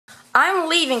I'm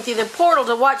leaving through the portal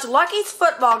to watch Lucky's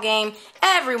football game.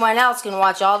 Everyone else can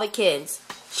watch, all the kids.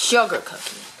 Sugar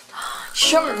Cookie.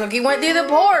 Sugar Cookie went through the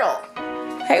portal.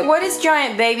 Hey, what is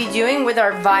Giant Baby doing with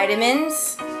our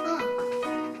vitamins?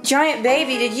 Giant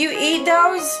Baby, did you eat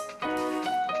those?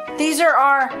 These are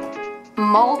our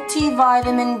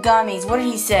multivitamin gummies. What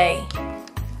did he say?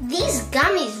 These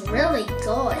gummies really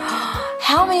good.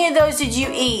 How many of those did you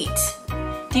eat?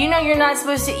 Do you know you're not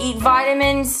supposed to eat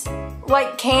vitamins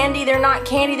like candy? They're not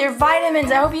candy, they're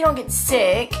vitamins. I hope you don't get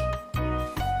sick.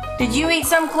 Did you eat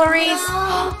some, Clarice?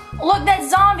 No. Look, that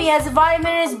zombie has a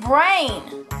vitamin in his brain.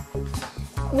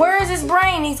 Where is his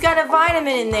brain? He's got a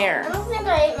vitamin in there. I don't think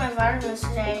I ate my vitamins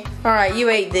today. All right, you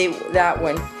ate that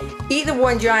one. Eat the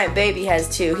one Giant Baby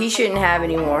has too. He shouldn't have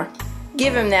any more.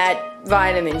 Give him that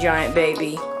vitamin, Giant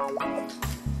Baby.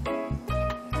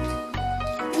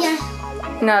 Yeah.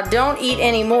 Now don't eat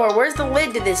any more. Where's the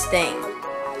lid to this thing?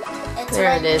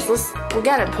 There it is. We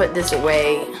gotta put this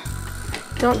away.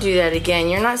 Don't do that again.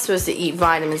 You're not supposed to eat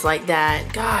vitamins like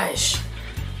that. Gosh.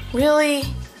 Really?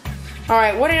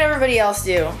 Alright, what did everybody else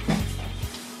do?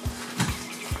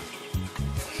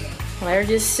 They're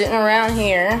just sitting around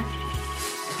here.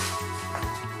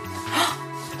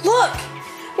 Look!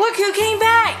 Look who came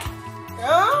back!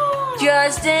 Oh.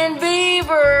 Justin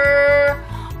Bieber!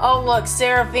 Oh look,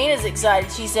 Seraphina's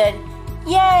excited. She said,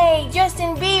 "Yay,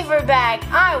 Justin Bieber back!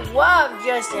 I love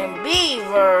Justin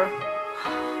Bieber!"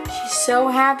 She's so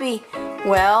happy.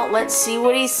 Well, let's see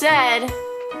what he said.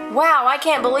 "Wow, I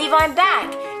can't believe I'm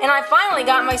back. And I finally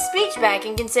got my speech back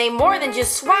and can say more than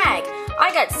just swag.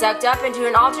 I got sucked up into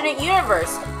an alternate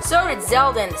universe. So did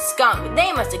Zelda and the skunk, but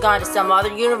they must have gone to some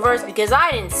other universe because I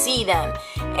didn't see them.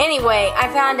 Anyway, I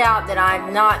found out that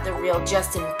I'm not the real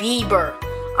Justin Bieber.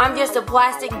 I'm just a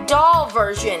plastic doll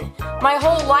version. My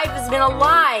whole life has been a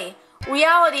lie.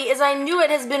 Reality as I knew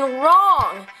it has been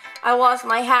wrong. I lost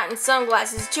my hat and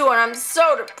sunglasses too, and I'm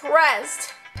so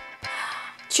depressed."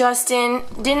 Justin,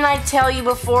 didn't I tell you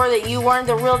before that you weren't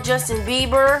the real Justin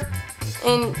Bieber?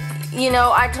 And, you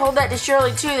know, I told that to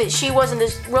Shirley too, that she wasn't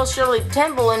the real Shirley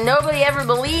Temple, and nobody ever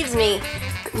believes me.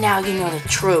 But now you know the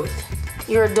truth.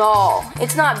 You're a doll.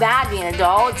 It's not bad being a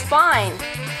doll, it's fine.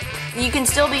 You can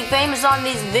still be famous on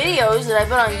these videos that I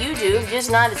put on YouTube, just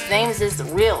not as famous as the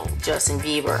real Justin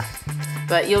Bieber.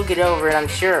 But you'll get over it, I'm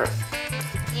sure.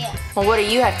 Yeah. Well, what do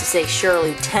you have to say,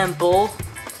 Shirley Temple?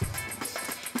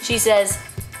 She says,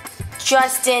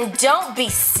 "Justin, don't be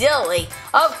silly.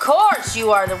 Of course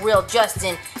you are the real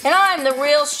Justin, and I'm the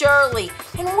real Shirley,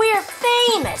 and we're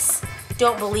famous.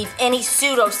 Don't believe any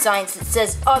pseudoscience that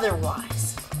says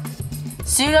otherwise."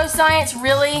 Pseudoscience,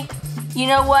 really? You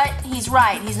know what? He's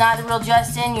right. He's not the real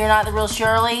Justin. You're not the real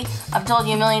Shirley. I've told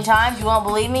you a million times. You won't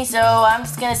believe me, so I'm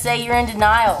just going to say you're in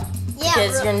denial. Yeah.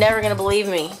 Because you're never going to believe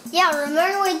me. Yeah,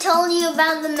 remember we told you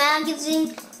about the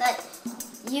magazine that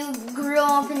you grew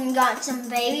up and got some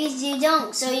babies? You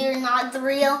don't, so you're not the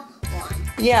real one.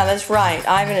 Yeah, that's right.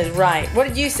 Ivan is right. What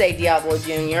did you say, Diablo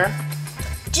Jr.?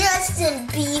 Justin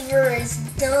Bieber is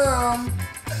dumb.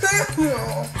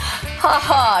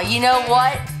 Haha, you know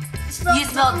what? You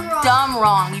spelled dumb dumb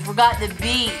wrong. You forgot the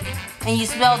B. And you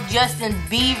spelled Justin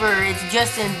Bieber. It's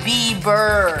Justin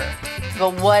Bieber.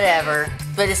 But whatever.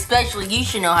 But especially you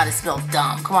should know how to spell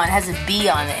dumb. Come on, it has a B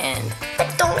on the end.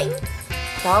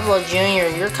 Diablo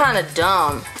Jr., you're kind of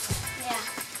dumb.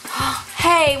 Yeah.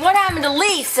 Hey, what happened to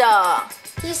Lisa?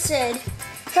 He said,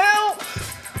 "Help!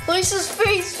 Lisa's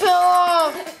face fell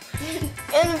off,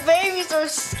 and the babies are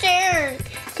scared.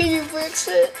 Can you fix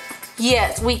it?"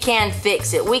 Yes, we can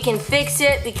fix it. We can fix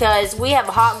it because we have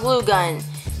a hot glue gun.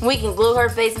 We can glue her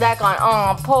face back on.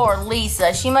 Oh, poor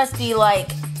Lisa. She must be like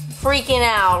freaking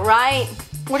out, right?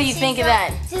 What do you think of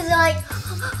that? She's like,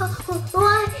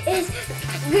 "Why is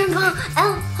Grandpa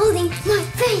Elf holding my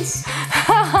face?"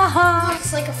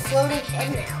 It's like a floating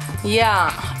head now.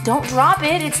 Yeah, don't drop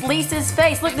it. It's Lisa's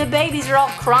face. Look, the babies are all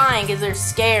crying because they're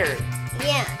scared.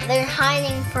 Yeah, they're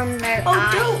hiding from their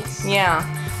eyes. Yeah.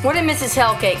 What did Mrs.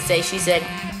 Hellcake say? She said,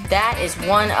 "That is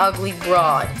one ugly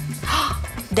broad."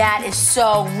 That is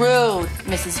so rude,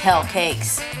 Mrs.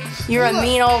 Hellcakes. You're a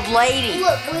mean old lady.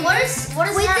 Look, what is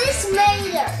this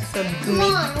made her? Come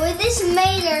on, with this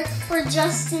made her for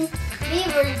Justin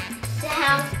Bieber to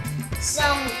have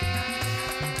some.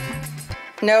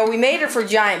 No, we made her for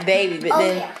Giant Baby,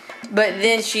 but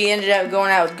then she ended up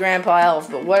going out with Grandpa Elf.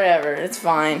 But whatever, it's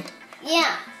fine.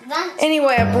 Yeah.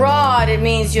 Anyway, a broad, it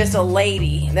means just a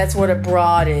lady. That's what a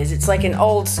broad is. It's like an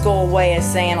old school way of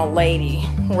saying a lady,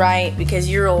 right? Because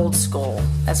you're old school.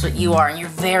 That's what you are, and you're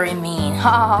very mean. Ha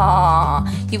ha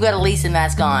ha. You've got a Lisa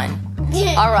mask on.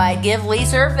 All right, give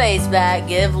Lisa her face back.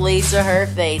 Give Lisa her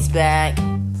face back.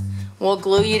 We'll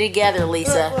glue you together,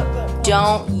 Lisa.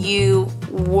 Don't you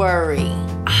worry.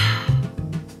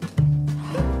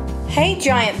 Hey,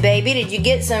 giant baby, did you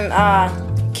get some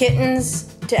kittens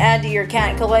to add to your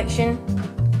cat collection?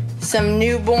 Some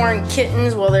newborn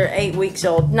kittens. Well, they're 8 weeks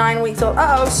old, 9 weeks old.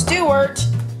 Uh-oh, Stuart.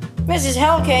 Mrs.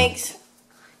 Hellcakes.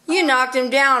 You knocked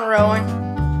him down,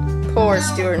 Rowan. Poor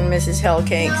Stuart and Mrs.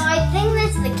 Hellcakes. No, I think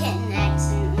that's the kitten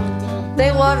accent.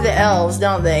 They love the elves,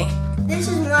 don't they? This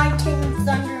is my kitten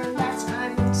Thunder, and that's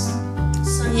Ivan's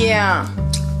son. Yeah.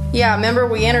 Yeah, remember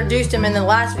we introduced them in the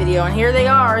last video, and here they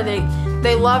are.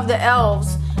 They love the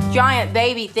elves. Giant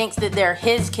baby thinks that they're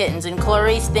his kittens, and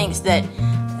Clarice thinks that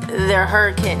they're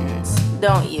her kittens,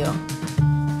 don't you?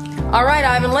 All right,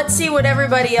 Ivan, let's see what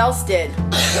everybody else did.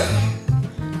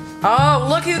 Oh,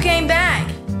 look who came back.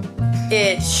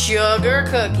 It's Sugar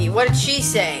Cookie. What did she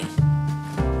say?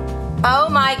 Oh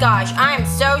my gosh, I am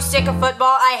so sick of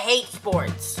football. I hate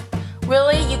sports.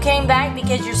 Really? You came back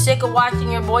because you're sick of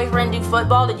watching your boyfriend do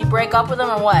football? Did you break up with him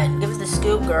or what? Give us the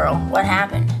scoop, girl. What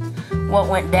happened? What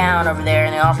went down over there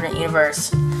in the alternate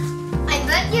universe? I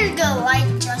bet you're gonna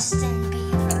like Justin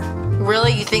Bieber.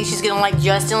 Really? You think she's gonna like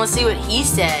Justin? Let's see what he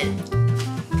said.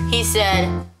 He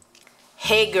said,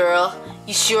 "Hey girl,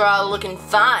 you sure are looking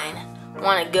fine.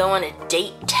 Wanna go on a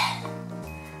date?"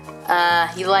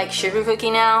 You like Sugar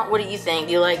Cookie now? What do you think?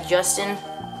 Do you like Justin?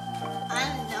 I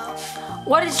don't know.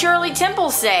 What did Shirley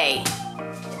Temple say?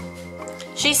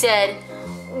 She said,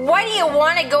 "What do you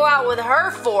want to go out with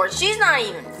her for? She's not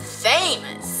even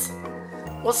famous."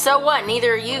 Well, so what?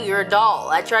 Neither are you. You're a doll.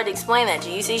 I tried to explain that to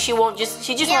you. See, she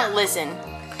just won't listen.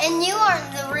 And you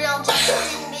aren't the real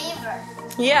Justin Bieber.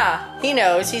 Yeah, he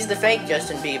knows. He's the fake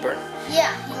Justin Bieber.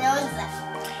 Yeah, he knows that.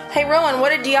 Hey, Rowan, what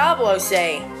did Diablo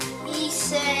say? He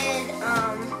said,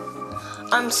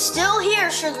 I'm still here,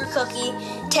 Sugar Cookie,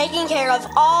 taking care of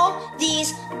all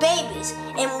these babies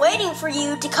and waiting for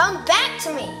you to come back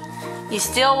to me. You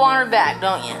still want her back,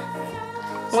 don't you?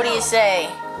 What do you say?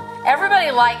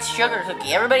 Everybody likes Sugar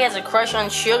Cookie. Everybody has a crush on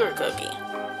Sugar Cookie.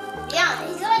 Yeah,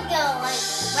 he's like gonna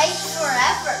wait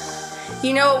forever.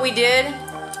 You know what we did?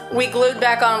 We glued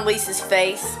back on Lisa's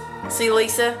face. See,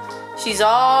 Lisa? She's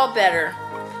all better.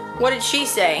 What did she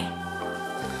say?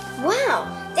 Wow,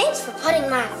 thanks for putting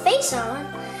my face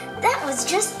on. That was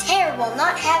just terrible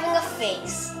not having a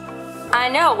face. I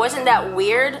know, wasn't that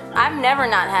weird? I've never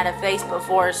not had a face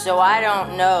before, so I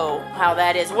don't know how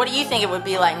that is. What do you think it would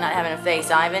be like not having a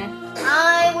face, Ivan?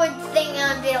 I would think it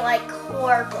would be like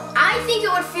horrible. I think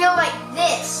it would feel like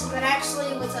this, but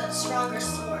actually with a stronger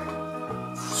sword.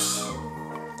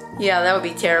 Yeah, that would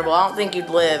be terrible. I don't think you'd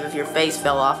live if your face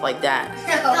fell off like that.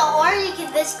 No, or you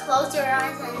could just close your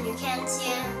eyes and you can't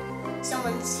see it.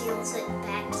 Someone steals it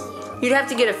back to you. You'd have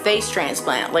to get a face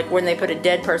transplant, like when they put a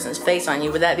dead person's face on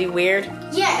you. Would that be weird?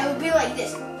 Yeah, it would be like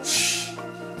this.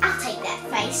 I'll take that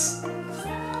face.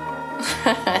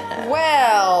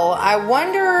 Well, I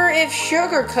wonder if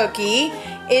Sugar Cookie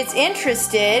is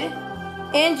interested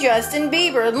in Justin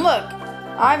Bieber. And look,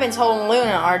 Ivan's holding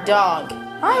Luna, our dog.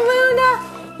 Hi,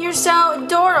 Luna. You're so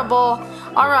adorable.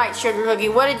 All right, Sugar Cookie,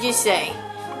 what did you say?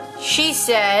 She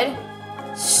said,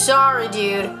 "Sorry,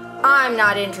 dude. I'm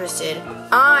not interested.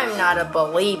 I'm not a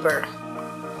believer."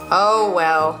 Oh,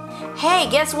 well. Hey,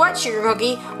 guess what, Sugar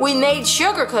Cookie? We made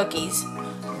sugar cookies.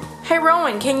 Hey,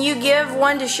 Rowan, can you give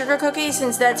one to Sugar Cookie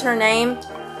since that's her name?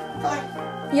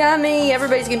 Yummy.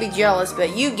 Everybody's going to be jealous,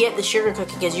 but you get the Sugar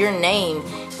Cookie because your name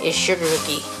is Sugar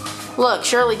Cookie. Look,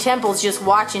 Shirley Temple's just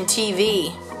watching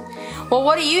TV. Well,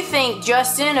 what do you think,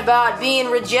 Justin, about being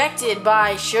rejected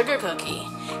by Sugar Cookie?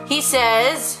 He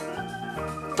says,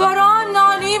 "But I'm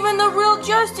not even the real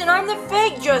Justin. I'm the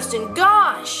fake Justin.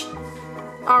 Gosh."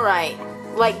 All right.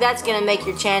 Like, that's going to make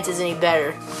your chances any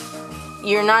better.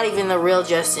 You're not even the real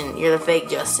Justin. You're the fake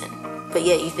Justin. But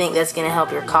yet you think that's going to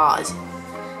help your cause.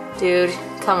 Dude,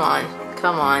 come on.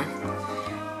 Come on.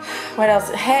 What else?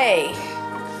 Hey.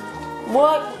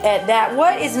 Look at that.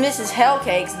 What is Mrs.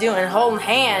 Hellcakes doing holding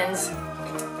hands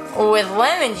with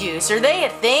lemon juice? Are they a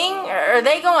thing? Are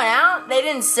they going out? They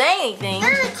didn't say anything.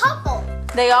 They're a couple.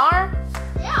 They are?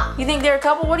 Yeah. You think they're a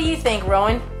couple? What do you think,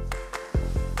 Rowan?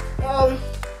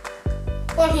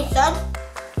 What he said?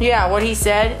 Yeah, what he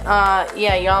said?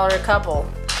 Yeah, y'all are a couple.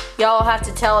 Y'all have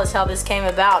to tell us how this came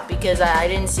about because I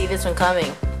didn't see this one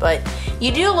coming. But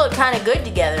you do look kind of good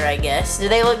together, I guess. Do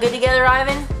they look good together,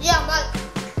 Ivan? Yeah, but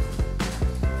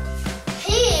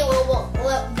he will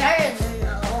look better than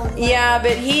the old one. Yeah,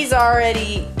 but he's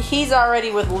already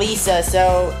with Lisa,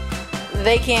 so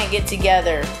they can't get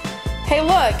together. Hey,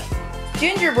 look,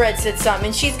 Gingerbread said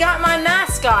something. She's got my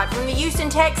mascot from the Houston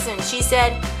Texans. She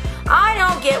said, "I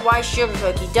don't get why Sugar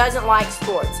Cookie doesn't like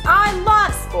sports. I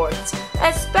love sports.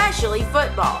 especially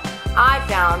football. I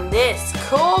found this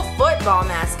cool football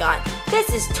mascot.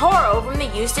 This is Toro from the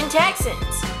Houston Texans.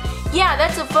 Yeah,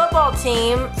 that's a football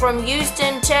team from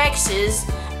Houston, Texas,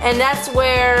 and that's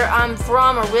where I'm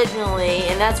from originally,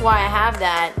 and that's why I have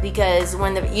that, because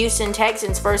when the Houston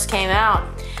Texans first came out,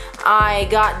 I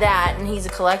got that, and he's a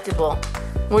collectible.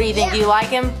 What do you think? Do you like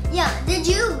him? Yeah. Did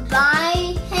you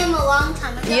buy him a long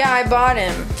time ago? Yeah, I bought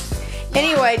him.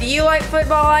 Anyway, do you like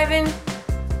football, Ivan?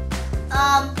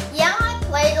 Yeah, I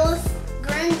played with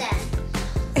Granddad.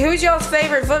 Who's y'all's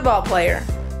favorite football player?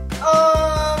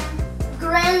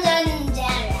 Granddad and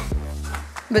Dad.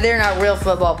 But they're not real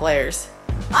football players.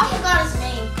 I forgot his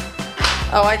name.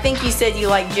 Oh, I think you said you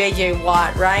like J.J.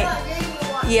 Watt, right?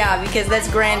 Yeah, because that's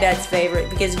Granddad's favorite,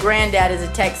 because Granddad is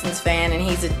a Texans fan and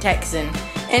he's a Texan.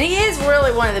 And he is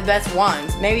really one of the best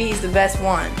ones. Maybe he's the best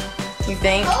one. You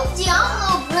think? I hope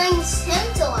Diablo brings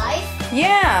him to life.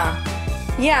 Yeah.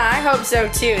 Yeah, I hope so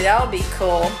too. That'll be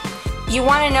cool. You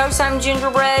want to know something,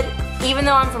 Gingerbread? Even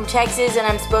though I'm from Texas and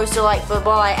I'm supposed to like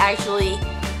football, I actually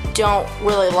don't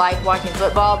really like watching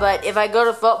football. But if I go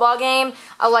to a football game,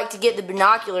 I like to get the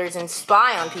binoculars and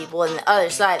spy on people on the other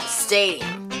side of the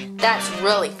stadium. That's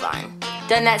really fun.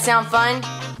 Doesn't that sound fun?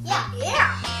 Yeah.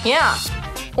 Yeah. Yeah.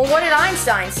 Well, what did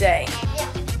Einstein say? Yeah.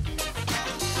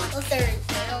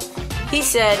 He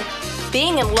said,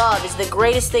 being in love is the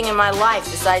greatest thing in my life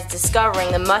besides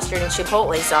discovering the mustard and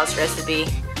chipotle sauce recipe.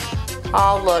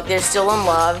 Oh, look, they're still in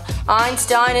love.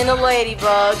 Einstein and the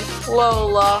ladybug,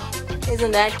 Lola.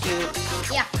 Isn't that cute?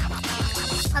 Yeah.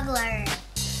 I've learned.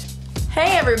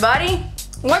 Hey, everybody.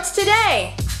 What's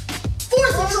today?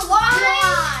 4th of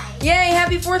July. Yay,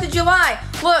 happy 4th of July.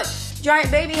 Look,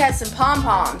 Giant Baby has some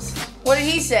pom-poms. What did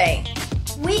he say?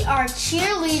 We are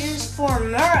cheerleaders for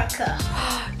America.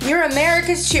 You're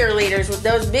America's cheerleaders with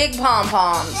those big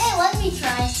pom-poms. Hey, let me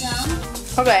try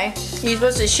some. Okay, you're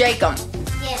supposed to shake them.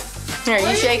 Yeah. Here,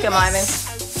 you shake them, Ivan.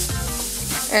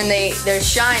 And they're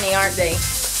shiny, aren't they?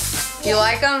 You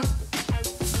like them?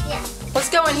 Yeah. Let's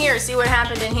go in here, see what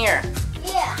happened in here.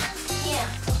 Yeah. Yeah.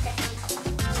 Okay.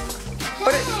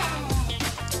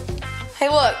 Hey,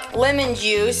 look, lemon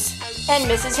juice and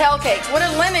Mrs. Hellcakes. What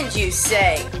did lemon juice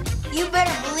say? You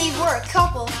better believe we're a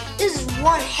couple. This is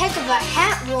one heck of a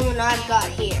hat woman I've got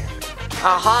here.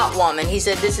 A hot woman. He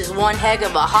said this is one heck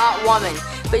of a hot woman.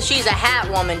 But she's a hat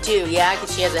woman too, yeah,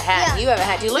 because she has a hat. Yeah. You have a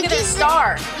hat too. Look at this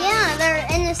star. Yeah, they're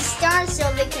in the star,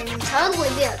 so they can totally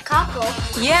be a couple.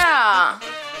 Yeah,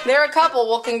 they're a couple.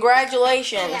 Well,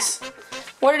 congratulations. Yeah.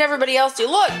 What did everybody else do?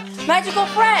 Look, Magical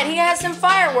Fred, he has some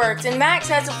fireworks, and Max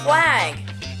has a flag.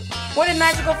 What did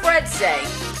Magical Fred say?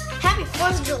 Happy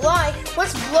 4th of July.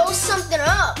 Let's blow something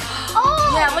up.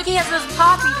 Oh! Yeah, look, he has those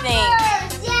poppy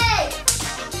things. Yay!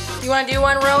 You want to do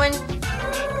one, Rowan?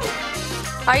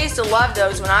 I used to love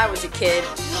those when I was a kid.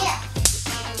 Yeah.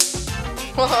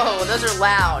 Whoa, those are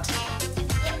loud.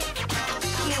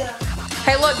 Yeah.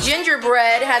 Hey, look,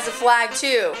 Gingerbread has a flag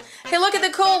too. Hey, look at the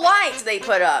cool lights they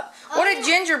put up. What did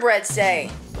Gingerbread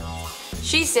say?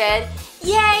 She said,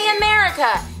 yay,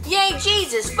 America! Yay,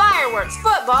 Jesus, fireworks,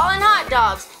 football, and hot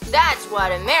dogs. That's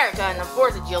what America and the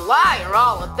 4th of July are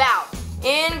all about.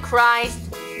 In Christ,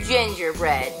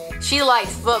 Gingerbread. She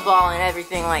likes football and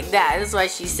everything like that. That's why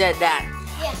she said that.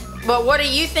 Yeah. But what do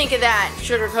you think of that,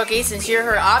 Sugar Cookie, since you're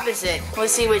her opposite?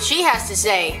 Let's see what she has to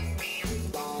say.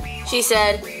 She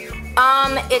said,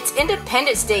 it's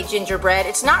Independence Day, Gingerbread.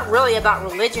 It's not really about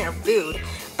religion or food,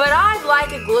 but I'd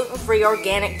like a gluten-free,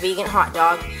 organic, vegan hot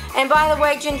dog. And by the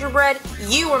way, Gingerbread,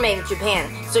 you were made in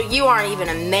Japan, so you aren't even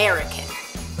American.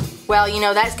 Well, you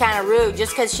know, that's kind of rude.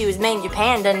 Just because she was made in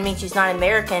Japan doesn't mean she's not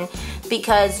American,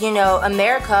 because, you know,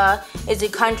 America is a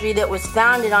country that was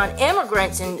founded on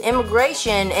immigrants and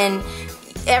immigration, and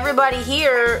everybody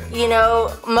here, you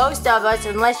know, most of us,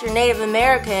 unless you're Native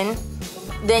American,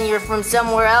 then you're from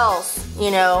somewhere else, you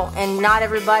know, and not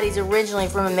everybody's originally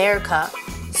from America.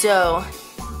 So,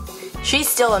 she's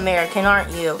still American,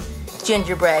 aren't you,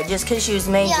 Gingerbread? Just because she was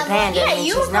made in Japan doesn't mean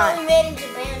she's not. Yeah, you were probably made in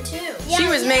Japan too. She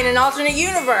was made in an alternate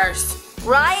universe,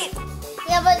 right?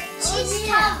 Yeah, but she's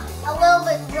kind of a little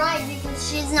bit right because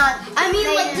she's not. I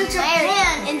mean, like the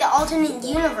Japan in the alternate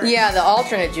universe. Yeah, the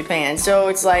alternate Japan. So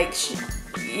it's like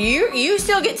you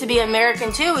still get to be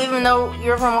American too, even though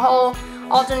you're from a whole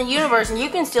alternate universe, and you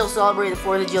can still celebrate the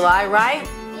 4th of July, right?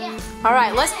 Yeah. All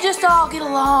right, let's just all get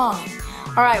along.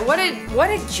 All right, what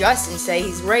did Justin say?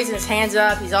 He's raising his hands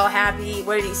up. He's all happy.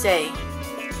 What did he say?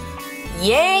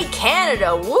 Yay, Canada!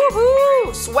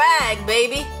 Woohoo! Swag,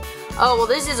 baby. Oh, well,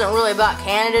 this isn't really about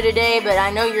Canada today, but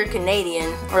I know you're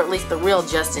Canadian, or at least the real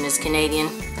Justin is Canadian.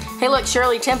 Hey, look,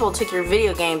 Shirley Temple took your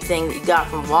video game thing that you got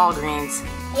from Walgreens.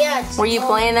 Yeah. Were you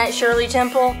playing that, Shirley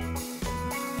Temple?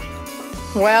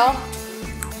 Well,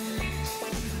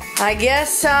 I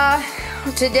guess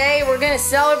today we're gonna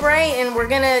celebrate and we're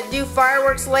gonna do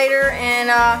fireworks later, and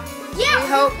Yeah, we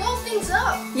hope blow things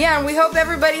up. Yeah, and we hope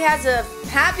everybody has a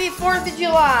happy 4th of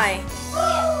July.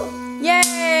 Woo!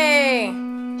 Yay!